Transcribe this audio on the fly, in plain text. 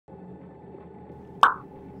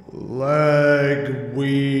Leg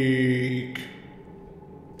week.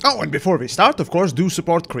 Oh, and before we start, of course, do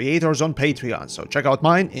support creators on Patreon, so check out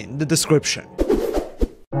mine in the description.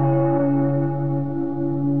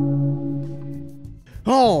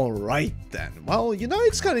 Alright then, well, you know,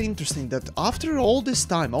 it's kind of interesting that after all this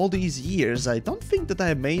time, all these years, I don't think that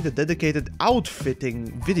I made a dedicated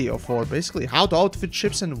outfitting video for basically how to outfit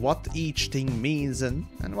ships and what each thing means and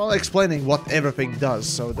well, explaining what everything does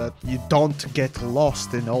so that you don't get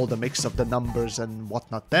lost in all the mix of the numbers and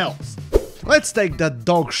whatnot else. Let's take that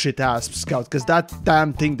dog shit ass scout, because that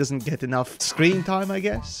damn thing doesn't get enough screen time, I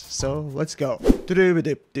guess. So, let's go.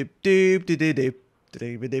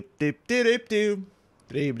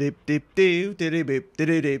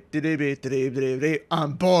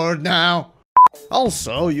 I'm bored now.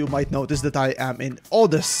 Also, you might notice that I am in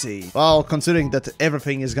Odyssey. Well, considering that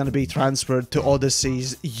everything is gonna be transferred to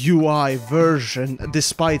Odyssey's UI version,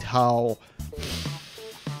 despite how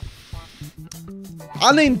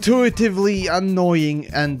unintuitively annoying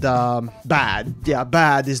and bad. Yeah,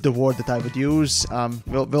 bad is the word that I would use.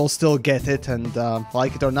 We'll still get it, and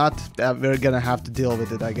like it or not, we're gonna have to deal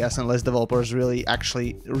with it, I guess, unless developers really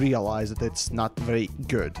actually realize that it's not very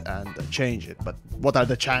good and change it. But what are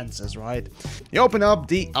the chances, right? You open up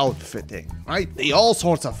the outfitting, right? The all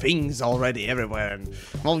sorts of things already everywhere, and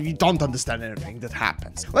well, you don't understand anything that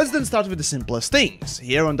happens. Let's then start with the simplest things.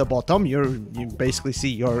 Here on the bottom, you basically see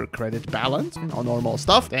your credit balance, normal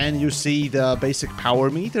stuff. Then you see the basic power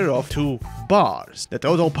meter of 2 bars. The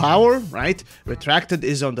total power, right? Retracted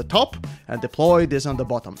is on the top and deployed is on the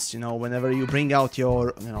bottoms. You know, whenever you bring out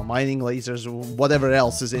your, mining lasers, whatever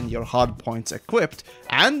else is in your hardpoints equipped,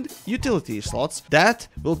 and utility slots, that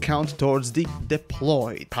will count towards the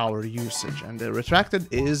deployed power usage. And the retracted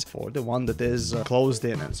is for the one that is closed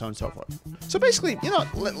in, and so on and so forth. So basically,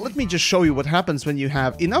 let me just show you what happens when you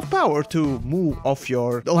have enough power to move off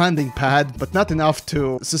your landing pad, but not enough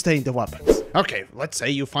to sustain the weapons. Okay, let's say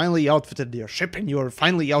you finally outfitted your ship and you're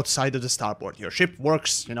finally outside of the starboard. Your ship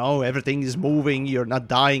works, everything is moving, you're not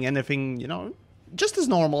dying, anything, just as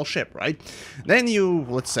normal ship, right? Then you,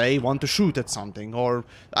 let's say, want to shoot at something, or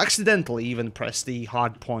accidentally even press the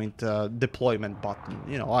hardpoint deployment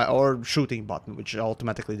button, or shooting button, which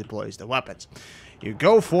automatically deploys the weapons. You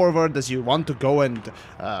go forward as you want to go and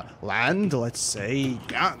land, let's say,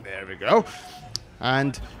 yeah, there we go.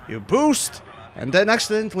 And you boost, and then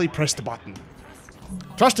accidentally press the button.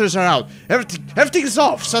 Thrusters are out. Everything is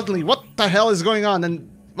off. Suddenly, what the hell is going on? And,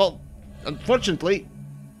 well, unfortunately,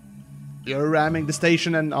 you're ramming the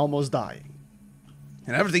station and almost dying.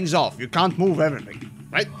 And everything's off. You can't move everything,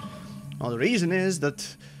 right? Well, the reason is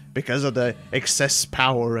that because of the excess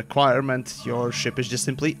power requirement, your ship is just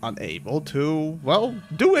simply unable to, well,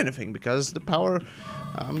 do anything because the power,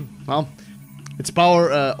 it's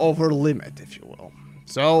power over limit, if you will.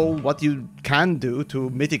 So what you can do to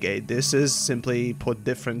mitigate this is simply put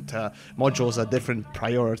different modules at different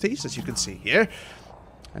priorities, as you can see here.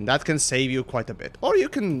 And that can save you quite a bit. Or you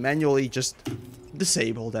can manually just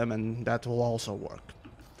disable them, and that will also work.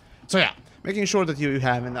 So yeah, making sure that you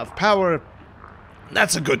have enough power,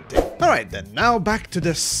 that's a good thing. Alright then, now back to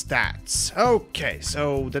the stats. Okay,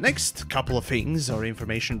 so the next couple of things or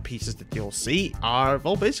information pieces that you'll see are,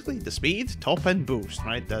 well, basically the speed, top and boost,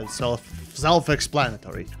 right? That's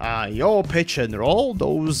self-explanatory. Your pitch and roll,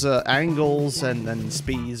 those angles and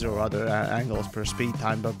speeds or other angles per speed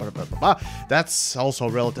time, blah, blah, blah, blah, blah. That's also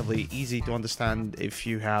relatively easy to understand if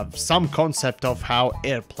you have some concept of how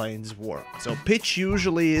airplanes work. So pitch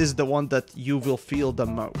usually is the one that you will feel the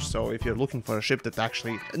most. So if you're looking for a ship that's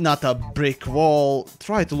actually not a brick wall,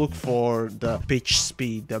 try to look for the pitch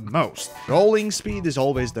speed the most. Rolling speed is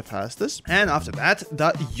always the fastest, and after that,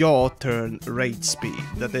 the yaw turn rate speed,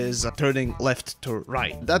 that is turning left to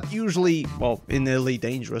right. That usually, well, in Elite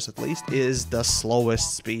Dangerous at least, is the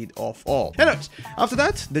slowest speed of all. Anyways, after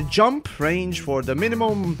that, the jump range for the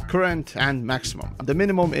minimum, current, and maximum. The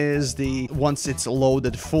minimum is the once it's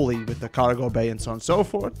loaded fully with the cargo bay and so on and so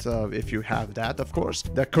forth, if you have that, of course.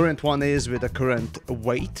 The current one is with the current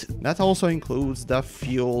weight. That also includes the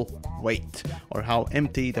fuel weight, or how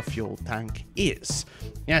empty the fuel tank is.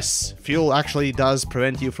 Yes, fuel actually does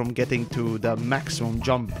prevent you from getting to the maximum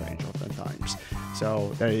jump range oftentimes.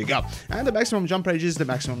 So there you go. And the maximum jump range is the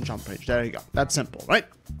maximum jump range. There you go. That's simple, right?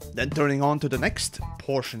 Then turning on to the next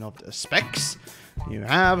portion of the specs, you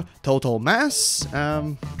have total mass,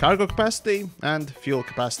 cargo capacity, and fuel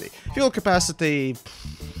capacity. Fuel capacity,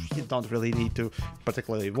 you don't really need to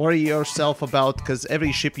particularly worry yourself about, because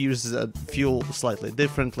every ship uses fuel slightly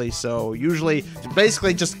differently. So usually,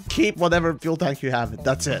 basically just keep whatever fuel tank you have.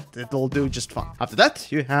 That's it. It'll do just fine. After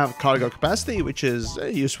that, you have cargo capacity, which is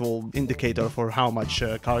a useful indicator for how much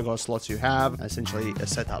cargo slots you have. Essentially a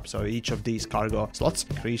setup. So each of these cargo slots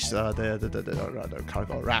increase the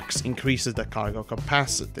cargo racks increases the cargo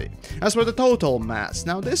capacity. As for the total mass,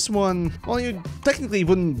 now this one, well, you technically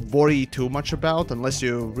wouldn't worry too much about unless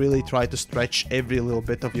you really try to stretch every little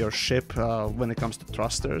bit of your ship when it comes to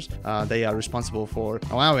thrusters. They are responsible for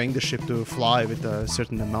allowing the ship to fly with a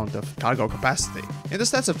certain amount of cargo capacity. In the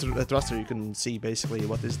stats of the thruster, you can see basically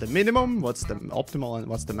what is the minimum, what's the optimal, and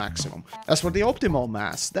what's the maximum. As for the optimal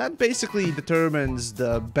mass, that basically determines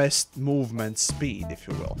the best movement speed, if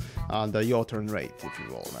you will, the yaw turn rate, if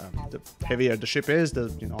you will. The heavier the ship is,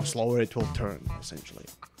 the slower it will turn, essentially.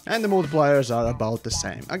 And the multipliers are about the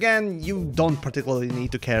same. Again, you don't particularly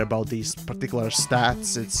need to care about these particular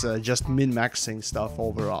stats, it's just min-maxing stuff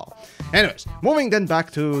overall. Anyways, moving then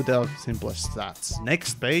back to the simplest stats.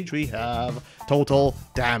 Next page we have total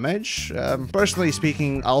damage. Personally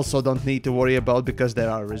speaking, also don't need to worry about, because there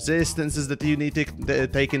are resistances that you need to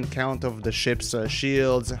take in account of the ship's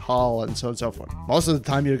shields, hull, and so on and so forth. Most of the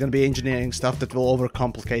time you're going to be engineering stuff that will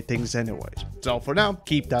overcomplicate things anyways. So for now,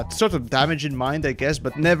 keep that sort of damage in mind, I guess,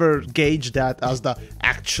 but never gauge that as the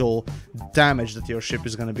actual damage that your ship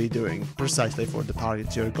is going to be doing precisely for the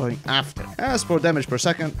targets you're going after. As for damage per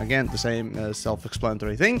second, again, the same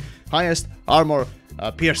self-explanatory thing. Highest armor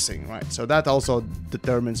piercing, right? So that also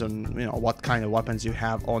determines on what kind of weapons you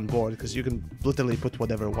have on board, because you can literally put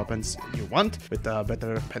whatever weapons you want with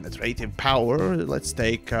better penetrative power. Let's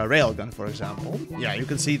take railgun, for example. Yeah, you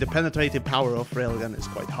can see the penetrative power of railgun is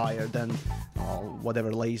quite higher than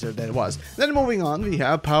whatever laser there was. Then moving on, we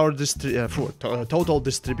have power total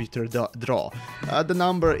distributor draw. The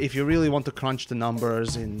number, if you really want to crunch the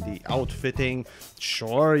numbers in the outfitting,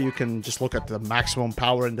 sure, you can just look at the maximum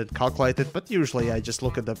power and then calculate it, but usually I just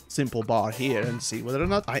look at the simple bar here and see whether or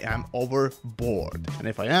not I am overboard. And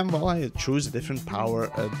if I am, well, I choose a different power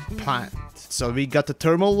plant. So we got the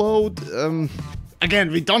thermal load.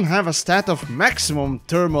 Again, we don't have a stat of maximum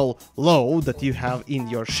thermal load that you have in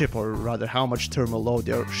your ship, or rather how much thermal load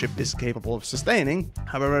your ship is capable of sustaining.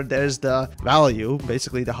 However, there's the value.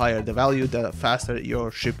 Basically, the higher the value, the faster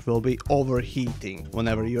your ship will be overheating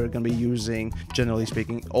whenever you're going to be using, generally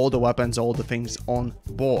speaking, all the weapons, all the things on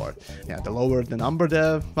board. Yeah, the lower the number,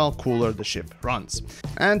 the cooler the ship runs.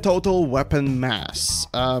 And total weapon mass.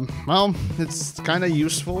 Well, it's kind of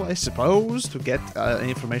useful, I suppose, to get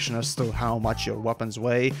information as to how much your weapons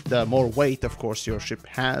weigh. The more weight, of course, your ship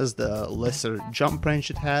has, the lesser jump range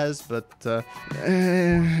it has, but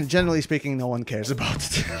generally speaking, no one cares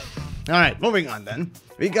about it. Alright, moving on then.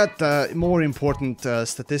 We got a more important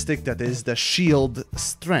statistic, that is the shield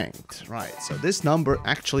strength, right? So this number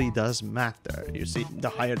actually does matter. You see, the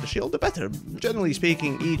higher the shield, the better. Generally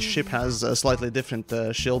speaking, each ship has slightly different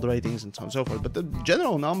shield ratings and so on and so forth, but the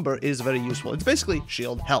general number is very useful. It's basically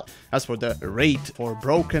shield health. As for the rate for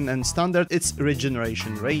broken and standard, it's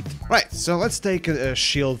regeneration rate. Right, so let's take a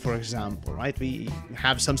shield, for example, right? We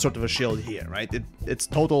have some sort of a shield here, right? Its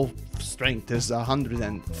total strength is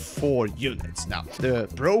 104 units. Now, the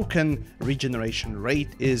broken regeneration rate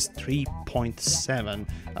is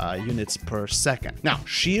 3.7 units per second. Now,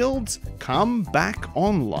 shields come back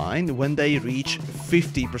online when they reach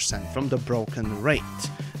 50% from the broken rate.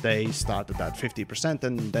 They start at that 50%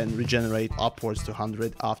 and then regenerate upwards to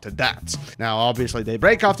 100 after that. Now, obviously, they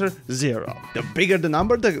break after 0. The bigger the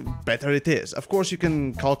number, the better it is. Of course, you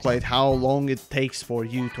can calculate how long it takes for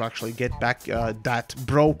you to actually get back that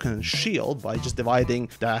broken shield by just dividing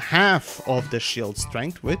the half of the shield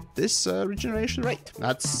strength with this regeneration rate.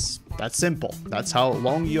 That's simple. That's how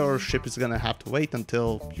long your ship is gonna have to wait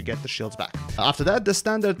until you get the shields back. After that, the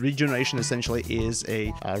standard regeneration essentially is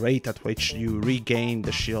a rate at which you regain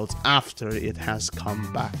the shields after it has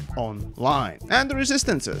come back online. And the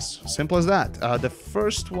resistances, simple as that. The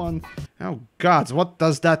first one, oh gods, what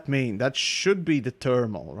does that mean? That should be the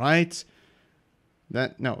thermal, right?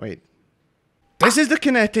 No, wait. This is the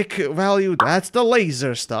kinetic value, that's the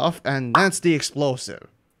laser stuff, and that's the explosive.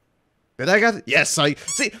 Did I get it? Yes, I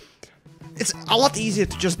see. It's a lot easier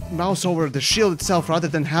to just mouse over the shield itself rather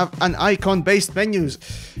than have an icon-based menus.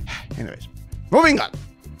 Anyways, moving on.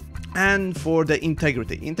 And for the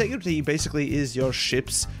integrity. Integrity basically is your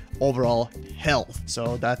ship's overall health.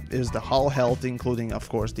 So that is the hull health, including, of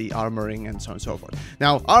course, the armoring and so on and so forth.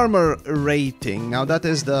 Now, armor rating. Now, that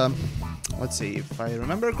is the... let's see, if I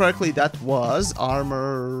remember correctly, that was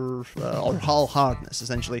armor or hull hardness,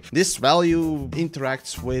 essentially. This value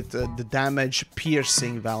interacts with the damage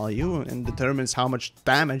piercing value and determines how much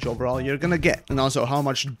damage overall you're gonna get, and also how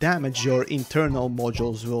much damage your internal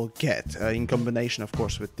modules will get, in combination, of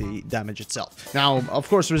course, with the damage itself. Now, of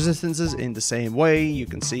course, resistances in the same way, you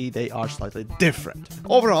can see they are slightly different.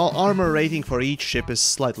 Overall, armor rating for each ship is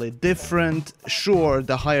slightly different. Sure,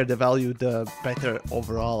 the higher the value, the better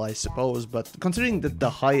overall, I suppose, but considering that the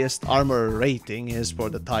highest armor rating is for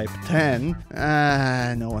the Type 10,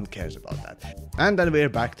 no one cares about that. And then we're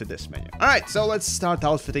back to this menu. Alright, so let's start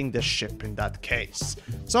outfitting the ship in that case.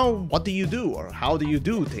 So, what do you do, or how do you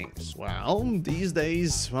do things? Well, these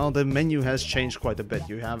days, well, the menu has changed quite a bit.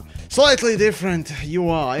 You have slightly different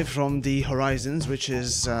UI from the Horizons, which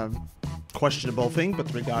is questionable thing,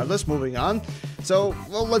 but regardless, moving on. So,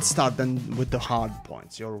 well, let's start then with the hard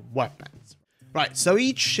points, your weapons. Right, so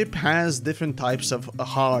each ship has different types of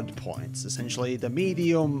hard points, essentially the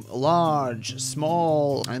medium, large,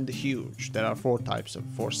 small, and huge. There are four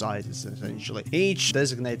sizes, essentially, each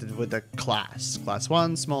designated with a class. Class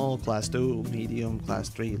 1, small, Class 2, medium, Class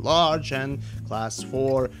 3, large, and Class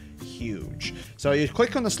 4, huge. So you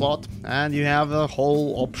click on the slot and you have a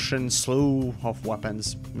whole option slew of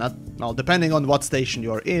weapons. Not, well, depending on what station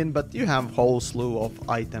you're in, but you have a whole slew of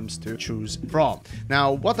items to choose from.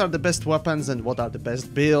 Now, what are the best weapons and what are the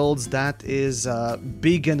best builds? That is a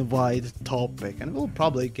big and wide topic, and we'll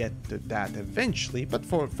probably get to that eventually, but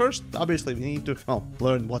for first, obviously, we need to, well,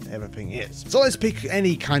 learn what everything is. So let's pick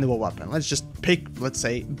any kind of a weapon. Let's just pick, let's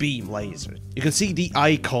say, beam laser. You can see the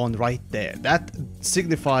icon right there. That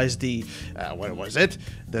signifies the, where was it?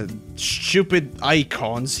 The stupid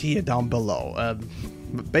icons here down below.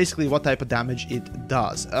 Basically what type of damage it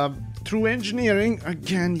does. Through engineering,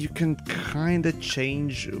 again, you can kind of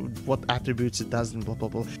change what attributes it does and blah blah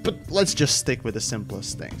blah. But let's just stick with the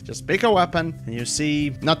simplest thing. Just pick a weapon and you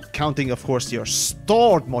see, not counting of course your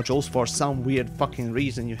stored modules, for some weird fucking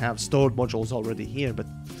reason you have stored modules already here, but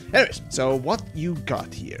anyways, so what you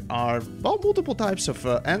got here are, well, multiple types of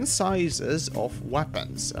and sizes of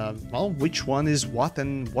weapons. Well, which one is what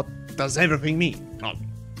and what does everything mean?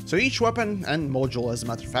 So each weapon and module, as a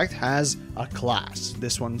matter of fact, has a class.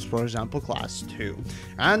 This one's, for example, Class 2.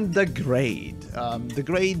 And the grade. The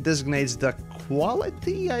grade designates the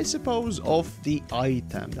quality, I suppose, of the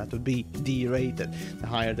item. That would be D-rated. The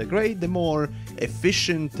higher the grade, the more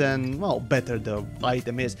efficient and, well, better the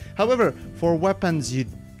item is. However, for weapons,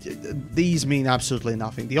 these mean absolutely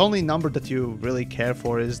nothing. The only number that you really care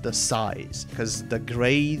for is the size, because the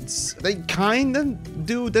grades, they kind of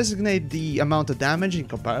do designate the amount of damage in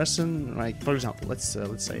comparison. Right? For example, let's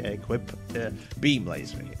say I equip beam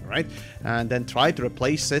laser here, right, and then try to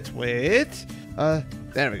replace it with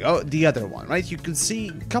there we go, the other one, right? You can see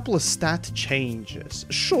a couple of stat changes.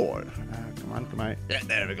 Sure. Come on. Yeah,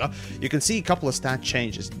 there we go. You can see a couple of stat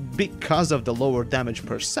changes because of the lower damage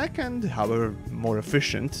per second, however, more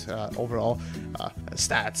efficient overall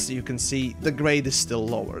stats. You can see the grade is still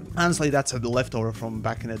lower. Honestly, that's a leftover from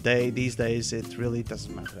back in the day. These days, it really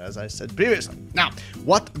doesn't matter, as I said previously. Now,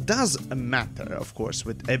 what does matter, of course,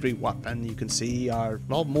 with every weapon, you can see are,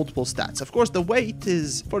 well, multiple stats. Of course, the weight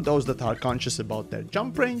is for those that are conscious about their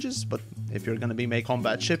jump ranges, but if you're gonna be make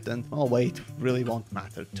combat ship, then, well, weight really won't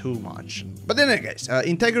matter too much. But in any case,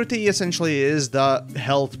 integrity essentially is the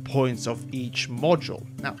health points of each module.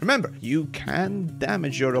 Now, remember, you can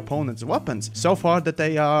damage your opponent's weapons so far that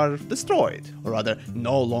they are destroyed, or rather,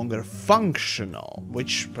 no longer functional,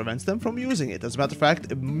 which prevents them from using it. As a matter of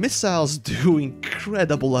fact, missiles do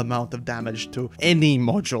incredible amount of damage to any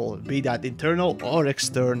module, be that internal or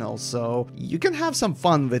external, so you can have some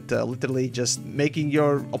fun with literally just making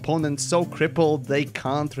your opponent so crippled they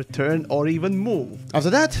can't return or even move. After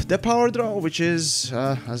that, the power draw, which is,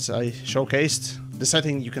 as I showcased, the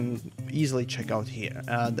setting you can easily check out here.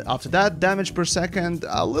 And after that, damage per second,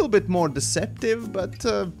 a little bit more deceptive, but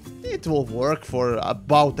it will work for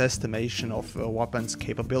about estimation of weapons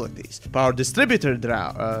capabilities. Power distributor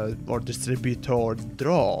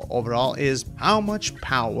draw, overall is how much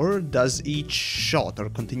power does each shot or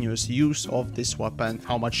continuous use of this weapon,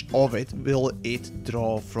 how much of it will it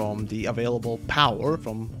draw from the available power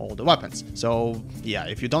from all the weapons. So yeah,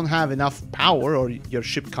 if you don't have enough power or your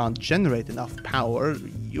ship can't generate enough power,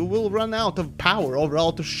 you will run out of power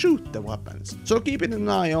overall to shoot the weapons. So keeping an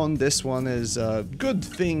eye on this one is a good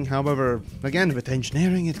thing. However, again, with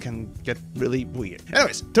engineering, it can get really weird.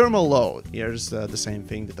 Anyways, thermal load. Here's the same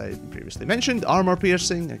thing that I previously mentioned. Armor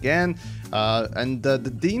piercing, again. And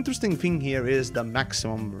the interesting thing here is the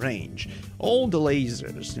maximum range. All the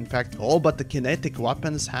lasers, in fact, all but the kinetic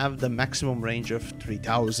weapons have the maximum range of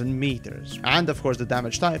 3000 meters. And of course, the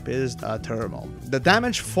damage type is thermal. The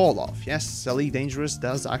damage fall off. Yes, Elite Dangerous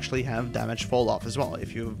does actually have damage fall off as well.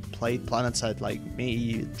 If you've played PlanetSide like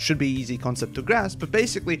me, it should be easy concept to grasp, but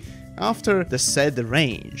basically, after the said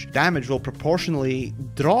range, damage will proportionally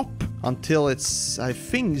drop until it's, I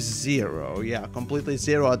think, 0. Yeah, completely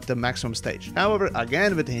 0 at the maximum stage. However,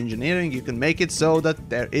 again, with engineering, you can make it so that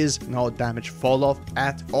there is no damage fall off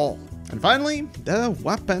at all. And finally, the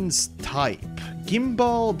weapons type.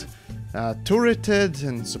 Gimbaled, turreted,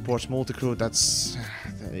 and supports multicrew. That's...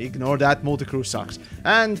 ignore that, multicrew sucks.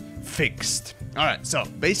 And fixed. Alright, so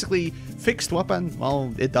basically, fixed weapon,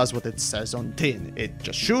 well, it does what it says on tin. It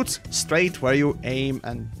just shoots straight where you aim,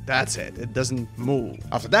 and that's it. It doesn't move.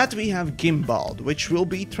 After that, we have gimbaled, which will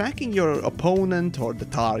be tracking your opponent or the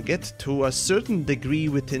target to a certain degree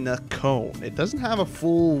within a cone. It doesn't have a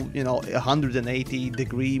full,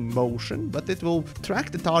 180-degree motion, but it will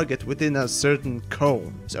track the target within a certain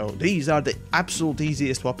cone. So these are the absolute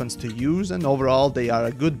easiest weapons to use, and overall, they are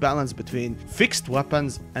a good balance between fixed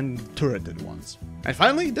weapons and turreted ones. And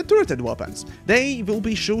finally, the turreted weapons. They will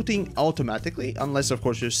be shooting automatically, unless of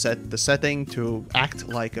course you set the setting to act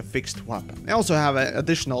like a fixed weapon. They also have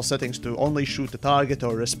additional settings to only shoot the target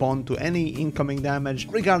or respond to any incoming damage.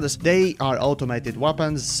 Regardless, they are automated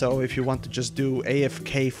weapons, so if you want to just do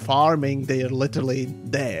AFK farming, they are literally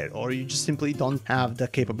there, or you just simply don't have the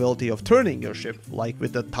capability of turning your ship, like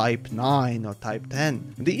with the Type 9 or Type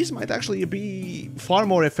 10. These might actually be far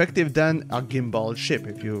more effective than a gimbal ship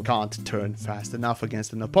if you can't turn fast enough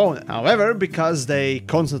against an opponent. However, because they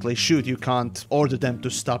constantly shoot, you can't order them to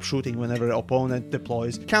stop shooting whenever an opponent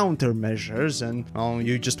deploys countermeasures, and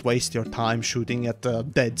you just waste your time shooting at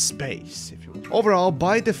dead space, if you will. Overall,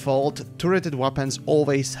 by default, turreted weapons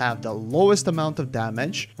always have the lowest amount of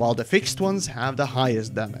damage, while the fixed ones have the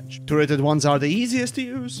highest damage. Turreted ones are the easiest to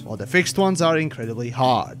use, while the fixed ones are incredibly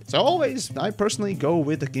hard. So always, I personally go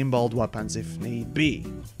with the gimbaled weapons if need be.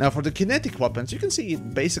 Now for the kinetic weapons, you can see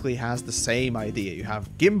it basically has the same idea. You have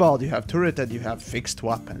gimbaled, you have turreted, you have fixed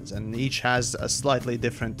weapons, and each has a slightly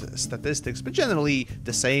different statistics, but generally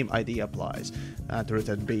the same idea applies.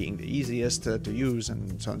 Turreted being the easiest to use,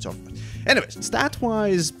 and so on and so forth. Anyways,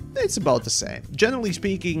 stat-wise, it's about the same. Generally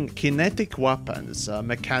speaking, kinetic weapons,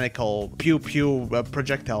 mechanical pew-pew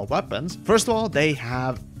projectile weapons, first of all, they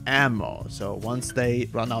have ammo. So once they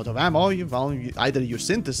run out of ammo, either you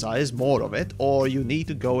synthesize more of it or you need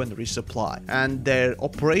to go and resupply. And their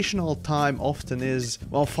operational time often is,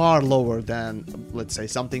 well, far lower than, let's say,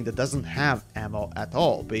 something that doesn't have ammo at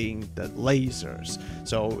all, being the lasers.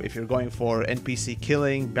 So if you're going for NPC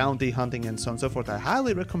killing, bounty hunting, and so on and so forth, I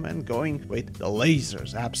highly recommend going with the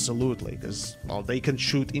lasers, absolutely, because, well, they can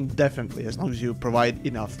shoot indefinitely as long as you provide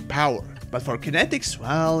enough power. But for kinetics,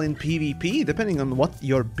 well, in PvP, depending on what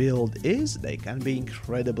your build is, they can be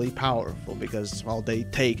incredibly powerful because, well, they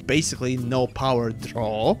take basically no power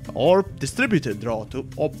draw or distributed draw to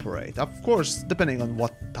operate. Of course, depending on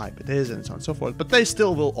what type it is and so on and so forth, but they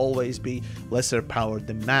still will always be lesser power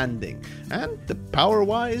demanding. And the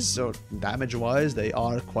power-wise or damage-wise, they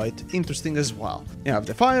are quite interesting as well. You have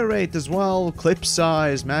the fire rate as well, clip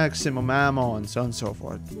size, maximum ammo, and so on and so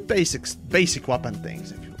forth. Basic weapon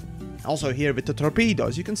things, if you will. Also here with the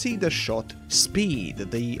torpedoes, you can see the shot speed,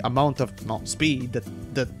 the amount of speed that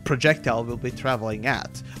the projectile will be traveling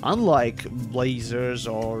at. Unlike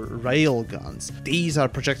lasers or railguns, these are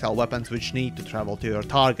projectile weapons which need to travel to your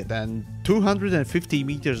target, and 250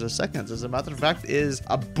 meters a second, as a matter of fact, is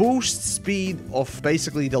a boost speed of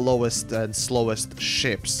basically the lowest and slowest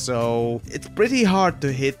ships. So it's pretty hard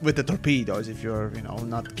to hit with the torpedoes if you're,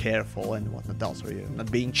 not careful and whatnot else, or you're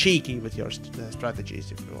not being cheeky with your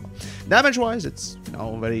strategies, if you will. Damage-wise, it's,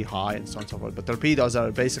 very high and so on and so forth, but torpedoes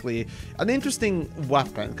are basically an interesting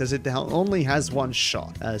weapon because it only has one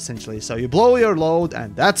shot, essentially. So you blow your load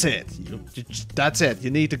and that's it. That's it. You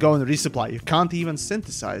need to go and resupply. You can't even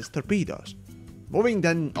synthesize torpedoes. Moving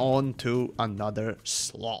then on to another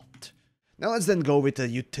slot. Now let's then go with the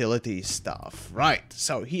utility stuff. Right,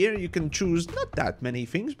 so here you can choose not that many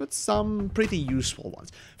things, but some pretty useful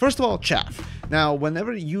ones. First of all, chaff. Now,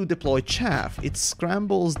 whenever you deploy chaff, it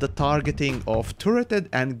scrambles the targeting of turreted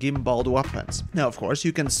and gimbaled weapons. Now, of course,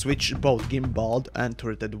 you can switch both gimbaled and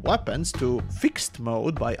turreted weapons to fixed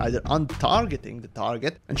mode by either untargeting the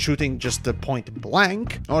target and shooting just the point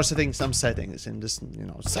blank, or setting some settings in this,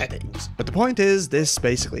 settings. But the point is, this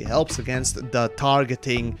basically helps against the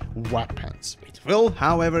targeting weapons. It will,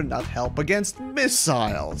 however, not help against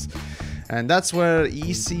missiles. And that's where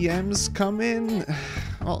ECMs come in.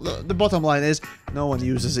 Well, the bottom line is, no one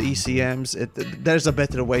uses ECMs. There's a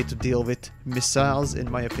better way to deal with missiles, in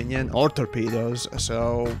my opinion, or torpedoes.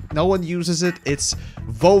 So no one uses it. It's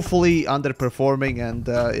woefully underperforming, and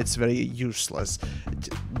it's very useless.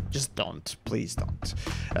 Just don't. Please don't.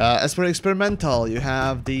 As for experimental, you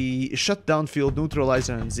have the shutdown field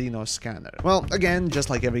neutralizer and Xeno scanner. Well, again, just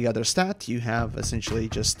like every other stat, you have essentially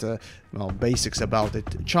just basics about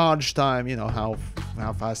it. Charge time, how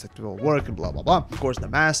fast it will work, and blah blah blah. Of course, the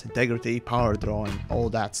mass, integrity, power draw, and all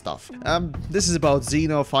that stuff. This is about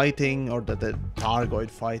Xeno fighting, or the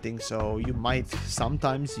Targoid fighting, so you might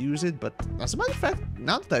sometimes use it, but as a matter of fact,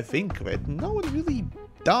 now that I think of it, no one really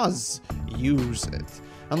does use it.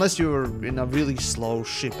 Unless you're in a really slow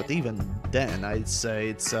ship, but even then, I'd say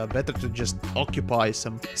it's better to just occupy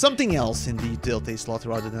something else in the utility slot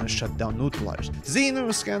rather than a shutdown neutralizer.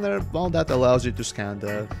 Xeno scanner, well, that allows you to scan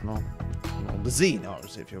the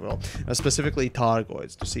Xenos, if you will, specifically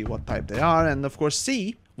Targoids, to see what type they are, and of course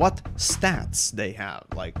see what stats they have,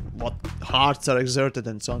 like what hearts are exerted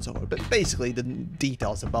and so on and so forth, but basically the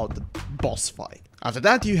details about the boss fight. After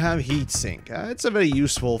that, you have heatsink. It's a very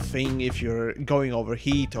useful thing if you're going over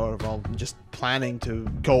heat, or, well, just planning to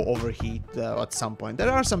go over heat at some point.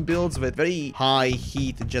 There are some builds with very high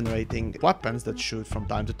heat generating weapons that shoot from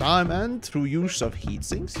time to time, and through use of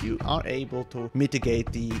heatsinks, you are able to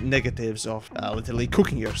mitigate the negatives of literally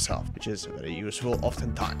cooking yourself, which is very useful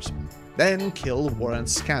oftentimes. Then kill warrant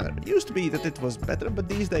scanner. It used to be that it was better, but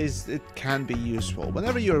these days it can be useful.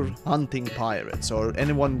 Whenever you're hunting pirates or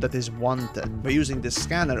anyone that is wanted, by using this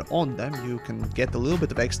scanner on them, you can get a little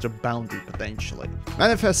bit of extra bounty potentially.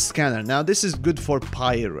 Manifest scanner. Now this is good for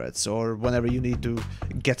pirates, or whenever you need to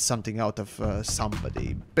get something out of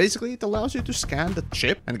somebody. Basically, it allows you to scan the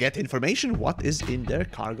ship and get information what is in their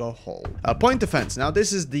cargo hold. Point defense. Now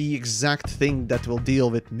this is the exact thing that will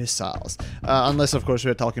deal with missiles, unless of course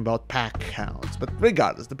we're talking about pack counts. But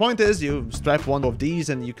regardless, the point is you strap one of these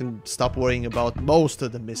and you can stop worrying about most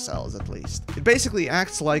of the missiles at least. It basically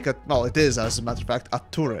acts like a, well, it is as a matter of fact a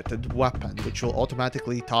turreted weapon, which will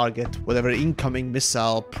automatically target whatever incoming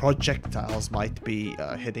missile projectiles might be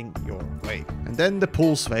hitting your way. And then the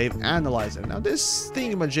pulse wave analyzer. Now this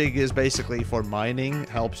thingamajig is basically for mining,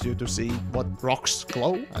 helps you to see what rocks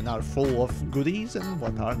glow and are full of goodies and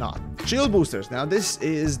what are not. Shield boosters. Now this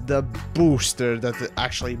is the booster that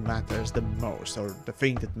actually matters the most, or the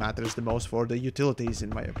thing that matters the most for the utilities, in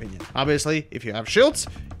my opinion. Obviously, if you have shields,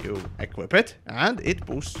 you equip it and it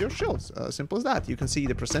boosts your shields. Simple as that. You can see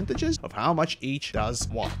the percentages of how much each does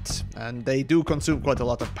what, and they do consume quite a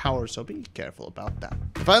lot of power, so be careful about that.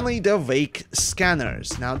 And finally, the wake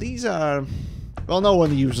scanners. Now these are, well, no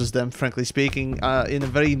one uses them, frankly speaking, in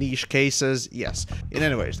very niche cases, yes. In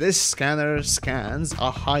any ways, this scanner scans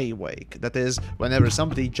a high wake. That is, whenever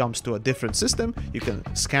somebody jumps to a different system, you can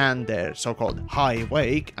scan their so-called high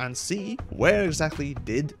wake and see where exactly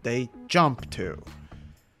did they jump to.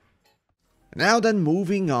 Now then,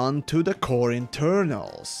 moving on to the core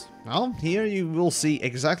internals. Well, here you will see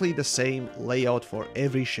exactly the same layout for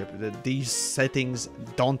every ship. These settings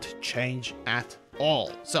don't change at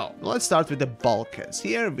all. So let's start with the bulkheads.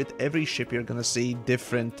 Here with every ship you're gonna see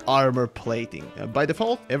different armor plating. By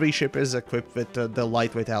default, every ship is equipped with the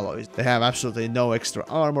lightweight alloys. They have absolutely no extra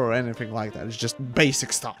armor or anything like that. It's just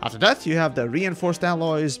basic stuff. After that you have the reinforced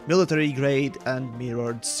alloys, military grade, and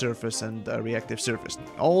mirrored surface and reactive surface.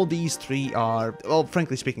 All these three are, well,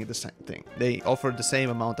 frankly speaking, the same thing. They offer the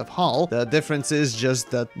same amount of hull. The difference is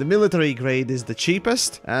just that the military grade is the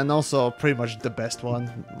cheapest and also pretty much the best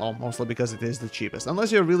one, well, mostly because it is the cheapest.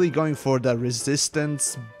 Unless you're really going for the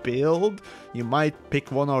resistance build, you might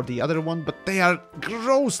pick one or the other one, but they are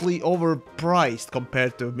grossly overpriced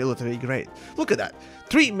compared to military grade. Look at that.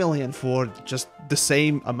 3 million for just the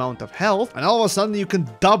same amount of health, and all of a sudden you can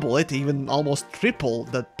double it, even almost triple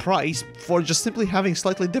the price for just simply having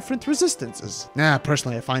slightly different resistances.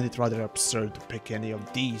 Personally, I find it rather absurd to pick any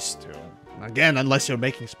of these two. Again, unless you're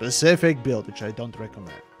making specific build, which I don't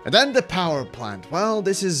recommend. And then the power plant. Well,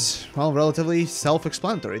 this is, well, relatively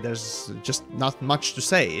self-explanatory. There's just not much to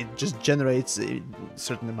say. It just generates a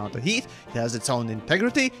certain amount of heat. It has its own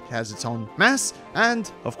integrity, it has its own mass,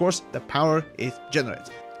 and, of course, the power it generates.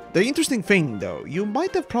 The interesting thing, though, you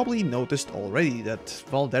might have probably noticed already that,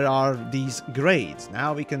 well, there are these grades.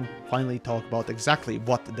 Now we can finally talk about exactly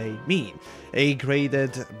what they mean.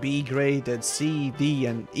 A-graded, B-graded, C, D,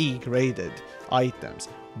 and E-graded items.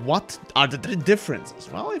 What are the differences?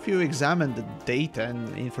 Well, if you examine the data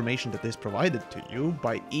and information that is provided to you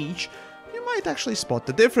by each, you might actually spot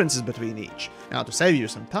the differences between each. Now, to save you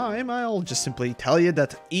some time, I'll just simply tell you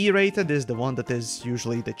that E-rated is the one that is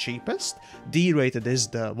usually the cheapest, D-rated is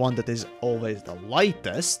the one that is always the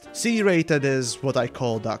lightest, C-rated is what I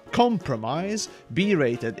call the compromise,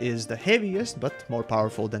 B-rated is the heaviest but more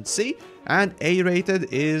powerful than C, and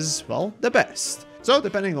A-rated is, well, the best. So,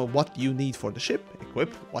 depending on what you need for the ship,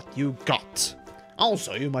 equip what you got.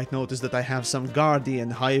 Also, you might notice that I have some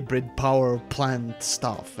Guardian hybrid power plant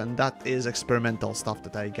stuff, and that is experimental stuff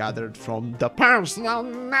that I gathered from the personal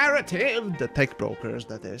narrative, the tech brokers,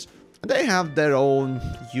 that is. They have their own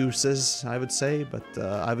uses, I would say, but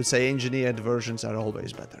I would say engineered versions are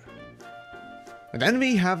always better. And then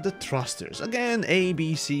we have the thrusters. Again, A,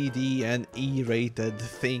 B, C, D, and E-rated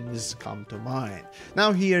things come to mind.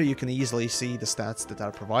 Now here you can easily see the stats that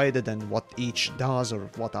are provided and what each does or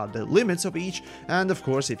what are the limits of each. And of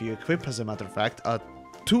course, if you equip, as a matter of fact, a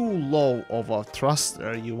too low of a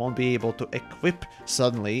thruster, you won't be able to equip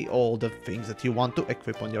suddenly all the things that you want to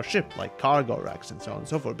equip on your ship, like cargo racks and so on and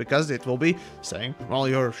so forth, because it will be saying, well,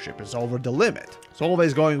 your ship is over the limit. So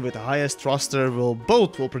always going with the highest thruster will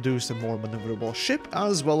produce a more maneuverable ship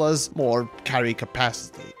as well as more carry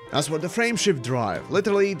capacity. As for the frameshift drive,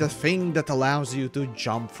 literally the thing that allows you to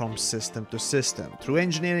jump from system to system. Through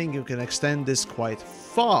engineering you can extend this quite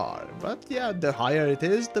far, but yeah, the higher it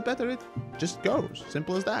is, the better it just goes.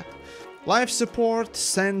 Simple as that. Life support,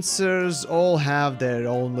 sensors, all have their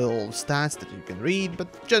own little stats that you can read,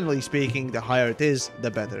 but generally speaking, the higher it is,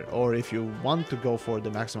 the better. Or if you want to go for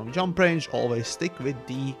the maximum jump range, always stick with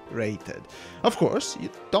D-rated. Of course,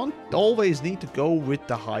 you don't always need to go with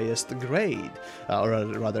the highest grade, or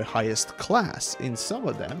rather highest class. In some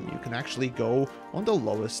of them, you can actually go on the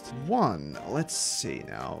lowest one. Let's see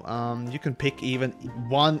now. You can pick even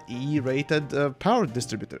one E-rated power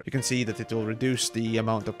distributor. You can see that it will reduce the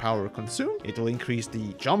amount of power consumed. It will increase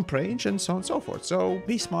the jump range and so on and so forth, so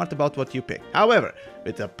be smart about what you pick. However,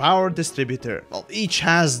 with a power distributor, well, each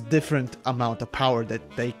has different amount of power that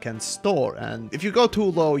they can store, and if you go too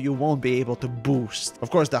low, you won't be able to boost.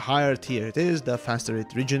 Of course, the higher tier it is, the faster it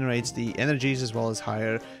regenerates the energies as well as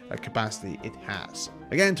higher capacity it has.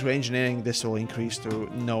 Again, through engineering, this will increase to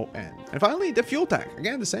no end. And finally, the fuel tank.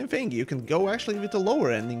 Again, the same thing. You can go actually with the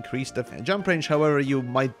lower end, increase the jump range. However, you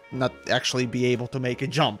might not actually be able to make a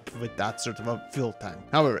jump with that sort of a fuel tank.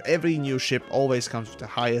 However, every new ship always comes with the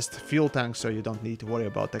highest fuel tank, so you don't need to worry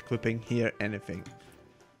about equipping here anything.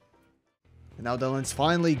 Now then, let's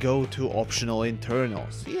finally go to optional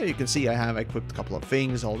internals. Here you can see I have equipped a couple of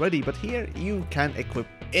things already, but here you can equip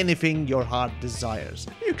anything your heart desires.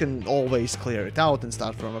 You can always clear it out and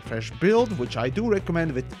start from a fresh build, which I do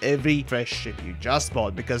recommend with every fresh ship you just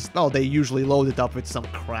bought, because, well, they usually load it up with some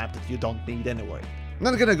crap that you don't need anyway. I'm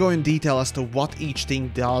not gonna go in detail as to what each thing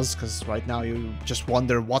does, because right now you just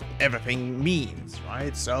wonder what everything means,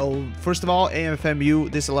 right? So, first of all,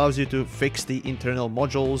 AFMU, this allows you to fix the internal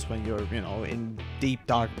modules when you're, you know, in deep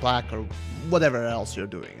dark black or whatever else you're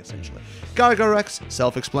doing, essentially. Cargo racks,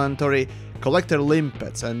 self-explanatory. Collector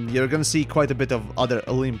limpets, and you're gonna see quite a bit of other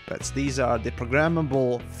limpets. These are the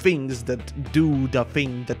programmable things that do the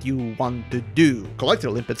thing that you want to do. Collector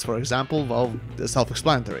limpets, for example, well,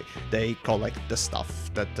 self-explanatory. They collect the stuff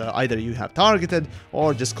that either you have targeted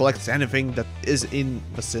or just collects anything that is in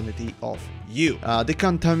vicinity of you.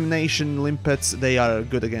 Decontamination limpets, they are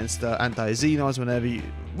good against anti-xenos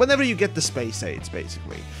whenever you get the space aids,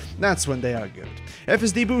 basically. That's when they are good.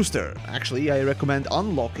 FSD booster. Actually, I recommend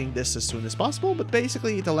unlocking this as soon as possible, but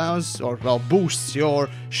basically it allows, or well, boosts your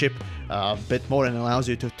ship a bit more and allows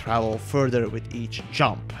you to travel further with each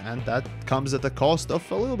jump, and that comes at the cost of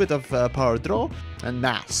a little bit of power draw and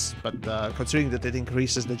mass, but considering that it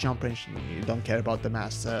increases the jump range, you don't care about the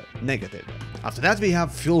mass negative. After that we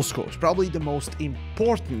have fuel scopes, probably the most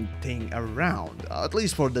important thing around, at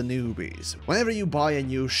least for the newbies. Whenever you buy a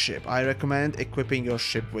new ship, I recommend equipping your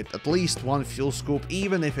ship with at least one fuel scoop,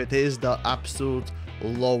 even if it is the absolute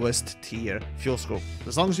lowest tier fuel scope.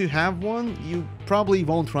 As long as you have one, you probably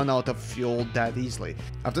won't run out of fuel that easily.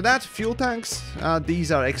 After that, fuel tanks.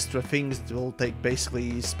 These are extra things that will take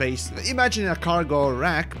basically space. Imagine a cargo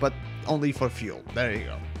rack, but only for fuel. There you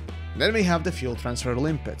go. Then we have the fuel transfer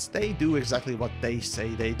limpets. They do exactly what they say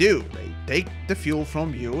they do. They take the fuel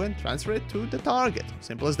from you and transfer it to the target.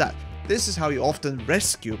 Simple as that. This is how you often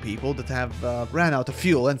rescue people that have ran out of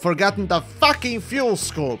fuel and forgotten the fucking fuel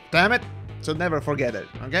scoop, damn it! So never forget it,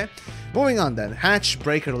 okay? Moving on then, hatch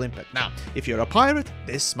breaker limpet. Now, if you're a pirate,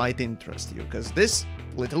 this might interest you, because this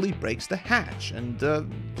literally breaks the hatch and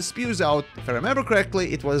spews out, if I remember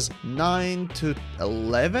correctly, it was 9 to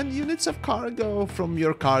 11 units of cargo from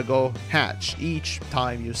your cargo hatch each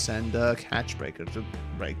time you send a hatch breaker to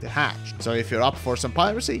break the hatch. So if you're up for some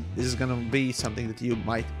piracy, this is gonna be something that you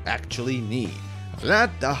might actually need. After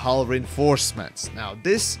that, the hull reinforcements. Now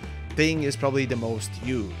this thing is probably the most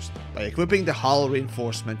used. By equipping the hull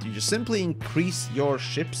reinforcement, you just simply increase your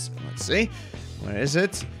ship's, let's see, where is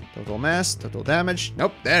it? Total mass, total damage.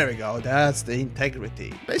 Nope, there we go. That's the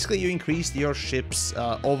integrity. Basically, you increase your ship's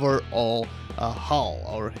overall hull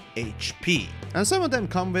or HP. And some of them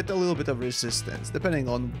come with a little bit of resistance, depending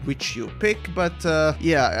on which you pick. But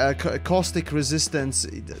yeah, caustic resistance.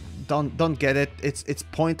 Don't get it. It's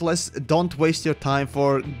pointless. Don't waste your time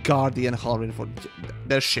for Guardian hull reinforcement.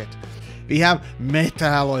 They're shit. We have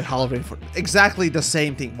meta-alloy hull reinforcement. Exactly the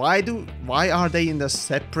same thing. Why are they in a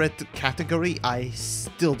separate category? I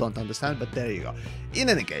still don't understand, but there you go. In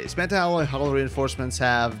any case, meta-alloy hull reinforcements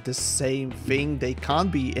have the same thing. They can't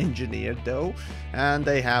be engineered though, and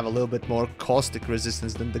they have a little bit more caustic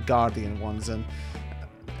resistance than the Guardian ones, and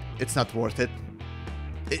it's not worth it.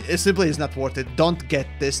 It simply is not worth it. Don't get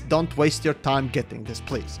this. Don't waste your time getting this,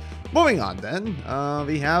 please. Moving on then,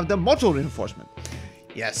 we have the module reinforcement.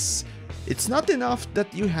 Yes. It's not enough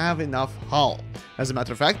that you have enough hull. As a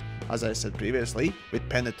matter of fact, as I said previously, with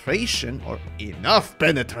penetration or enough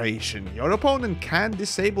penetration, your opponent can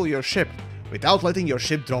disable your ship without letting your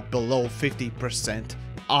ship drop below 50%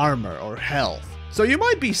 armor or health. So you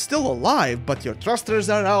might be still alive, but your thrusters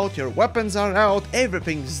are out, your weapons are out,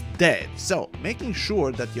 everything's dead. So making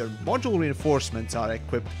sure that your module reinforcements are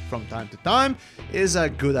equipped from time to time is a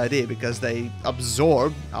good idea, because they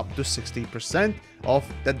absorb up to 60% of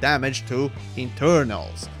the damage to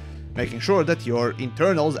internals. Making sure that your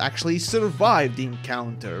internals actually survive the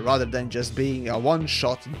encounter rather than just being a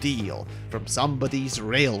one-shot deal from somebody's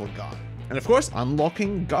railgun. And of course,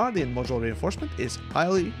 unlocking Guardian module reinforcement is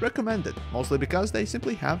highly recommended, mostly because they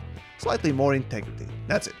simply have slightly more integrity.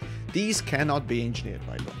 That's it. These cannot be engineered,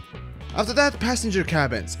 by the way. After that, passenger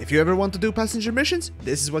cabins. If you ever want to do passenger missions,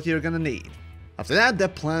 this is what you're gonna need. After that, the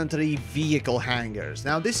planetary vehicle hangars.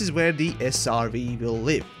 Now this is where the SRV will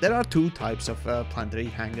live. There are two types of planetary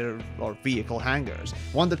hangar or vehicle hangars.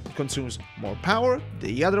 One that consumes more power,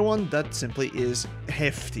 the other one that simply is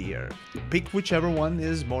heftier. Pick whichever one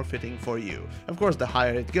is more fitting for you. Of course, the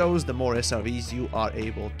higher it goes, the more SRVs you are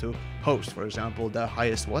able to host. For example, the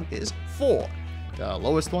highest one is 4. The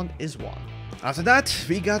lowest one is 1. After that,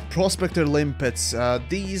 we got prospector limpets.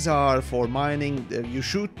 These are for mining. You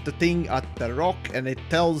shoot the thing at the rock and it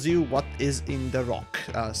tells you what is in the rock.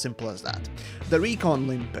 Simple as that. The recon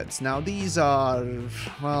limpets. Now these are,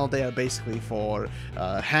 well, they are basically for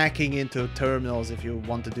hacking into terminals if you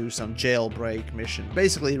want to do some jailbreak mission.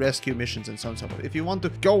 Basically rescue missions and so on and so forth. If you want to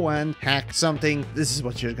go and hack something, this is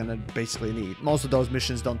what you're gonna basically need. Most of those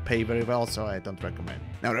missions don't pay very well, so I don't recommend.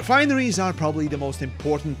 Now refineries are probably the most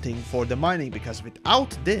important thing for the mining, because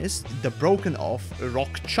without this, the broken off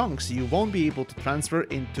rock chunks, you won't be able to transfer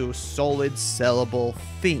into solid sellable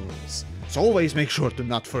things. So always make sure to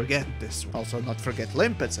not forget this. Also not forget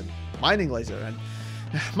limpets and mining laser, and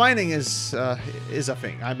mining is a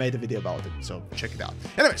thing. I made a video about it, so check it out.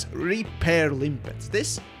 Anyways, repair limpets.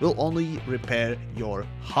 This will only repair your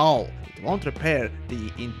hull. It won't repair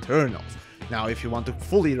the internals. Now, if you want to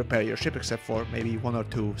fully repair your ship, except for maybe 1 or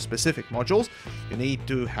 2 specific modules, you need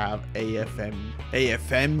to have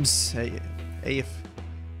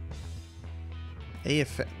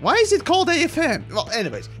why is it called AFM? Well,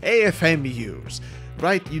 anyways, AFMUs,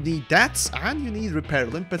 right? You need that, and you need repair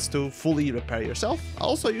limpets to fully repair yourself.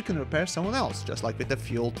 Also, you can repair someone else, just like with the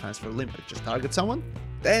fuel transfer limpet. Just target someone.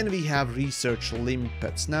 Then we have research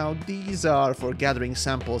limpets. Now these are for gathering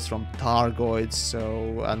samples from Targoids,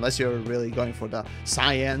 so unless you're really going for the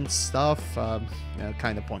science stuff,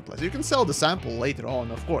 kind of pointless. You can sell the sample later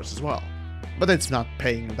on, of course, as well. But it's not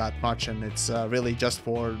paying that much, and it's really just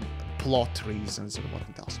for plot reasons and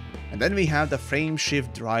whatnot else. And then we have the frame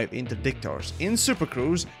shift drive interdictors. In Super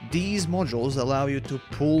Cruise, these modules allow you to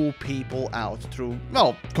pull people out through,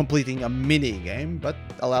 well, completing a mini game, but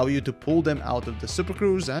allow you to pull them out of the Super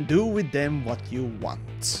Cruise and do with them what you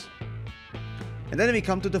want. And then we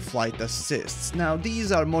come to the flight assists. Now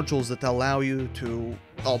these are modules that allow you to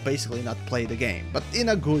well, basically not play the game, but in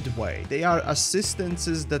a good way. They are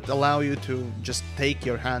assistances that allow you to just take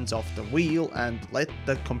your hands off the wheel and let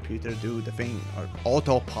the computer do the thing, or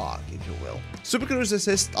auto park, if you will. Super Cruise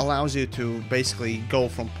Assist allows you to basically go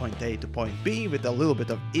from point A to point B with a little bit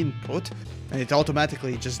of input, and it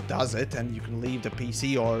automatically just does it, and you can leave the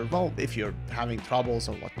PC, or, well, if you're having troubles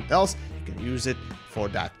or what else, you can use it for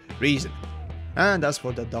that reason. And as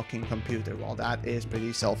for the docking computer, well, that is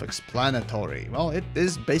pretty self-explanatory. Well, it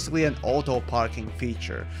is basically an auto-parking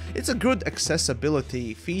feature. It's a good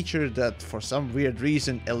accessibility feature that, for some weird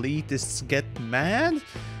reason, elitists get mad,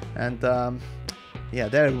 and yeah,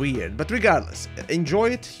 they're weird. But regardless,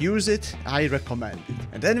 enjoy it, use it, I recommend it.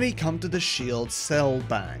 And then we come to the shield cell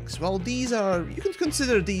banks. Well, these are, you can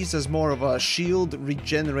consider these as more of a shield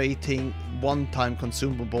regenerating one-time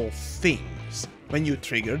consumable things. When you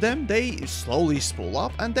trigger them, they slowly spool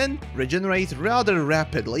up and then regenerate rather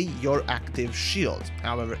rapidly your active shield.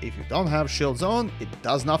 However, if you don't have shields on, it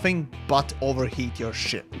does nothing but overheat your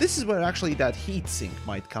ship. This is where actually that heatsink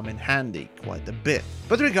might come in handy quite a bit.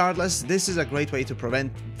 But regardless, this is a great way to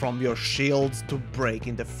prevent from your shields to break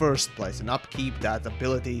in the first place and upkeep that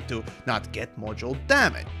ability to not get module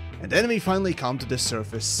damage. And then we finally come to the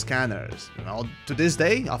surface scanners. Well, to this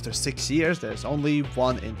day, after 6 years, there's only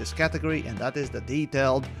one in this category, and that is the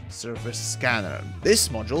detailed surface scanner. This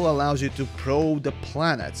module allows you to probe the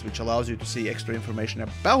planets, which allows you to see extra information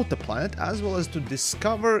about the planet, as well as to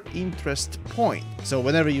discover interest points. So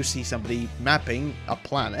whenever you see somebody mapping a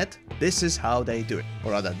planet, this is how they do it.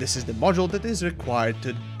 Or rather, this is the module that is required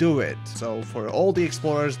to do it. So for all the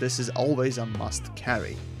explorers, this is always a must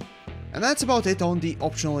carry. And that's about it on the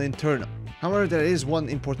optional internal. However, there is one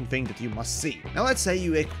important thing that you must see. Now, let's say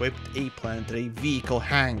you equipped a planetary vehicle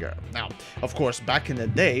hangar. Now, of course, back in the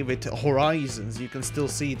day with Horizons, you can still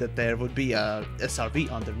see that there would be a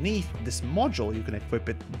SRV underneath this module. You can equip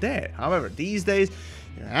it there. However, these days,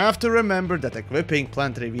 you have to remember that equipping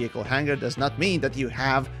planetary vehicle hangar does not mean that you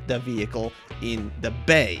have the vehicle in the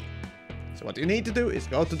bay. So what you need to do is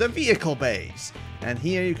go to the vehicle bays, and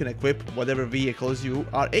here you can equip whatever vehicles you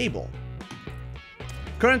are able.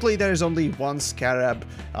 Currently there is only one Scarab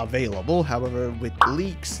available, however with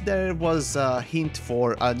leaks there was a hint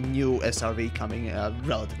for a new SRV coming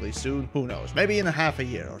relatively soon, who knows, maybe in half a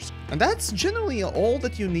year or so. And that's generally all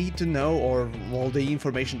that you need to know, or all the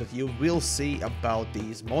information that you will see about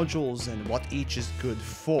these modules and what each is good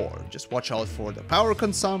for. Just watch out for the power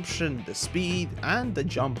consumption, the speed, and the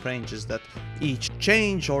jump ranges that each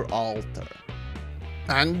change or alter.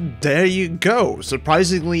 And there you go,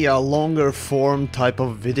 surprisingly a longer form type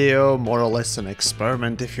of video, more or less an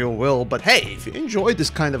experiment if you will, but hey, if you enjoyed this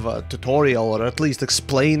kind of a tutorial or at least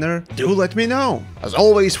explainer, do let me know. As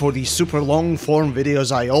always, for these super long form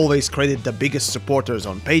videos I always credit the biggest supporters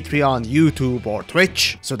on Patreon, YouTube or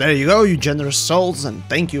Twitch, so there you go, you generous souls, and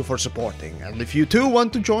thank you for supporting. And if you too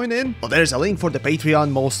want to join in, well, there's a link for the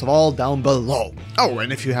Patreon most of all down below. Oh,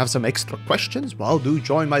 and if you have some extra questions, well, do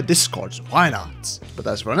join my Discord, so why not? But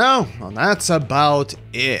as for now, well, that's about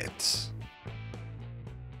it.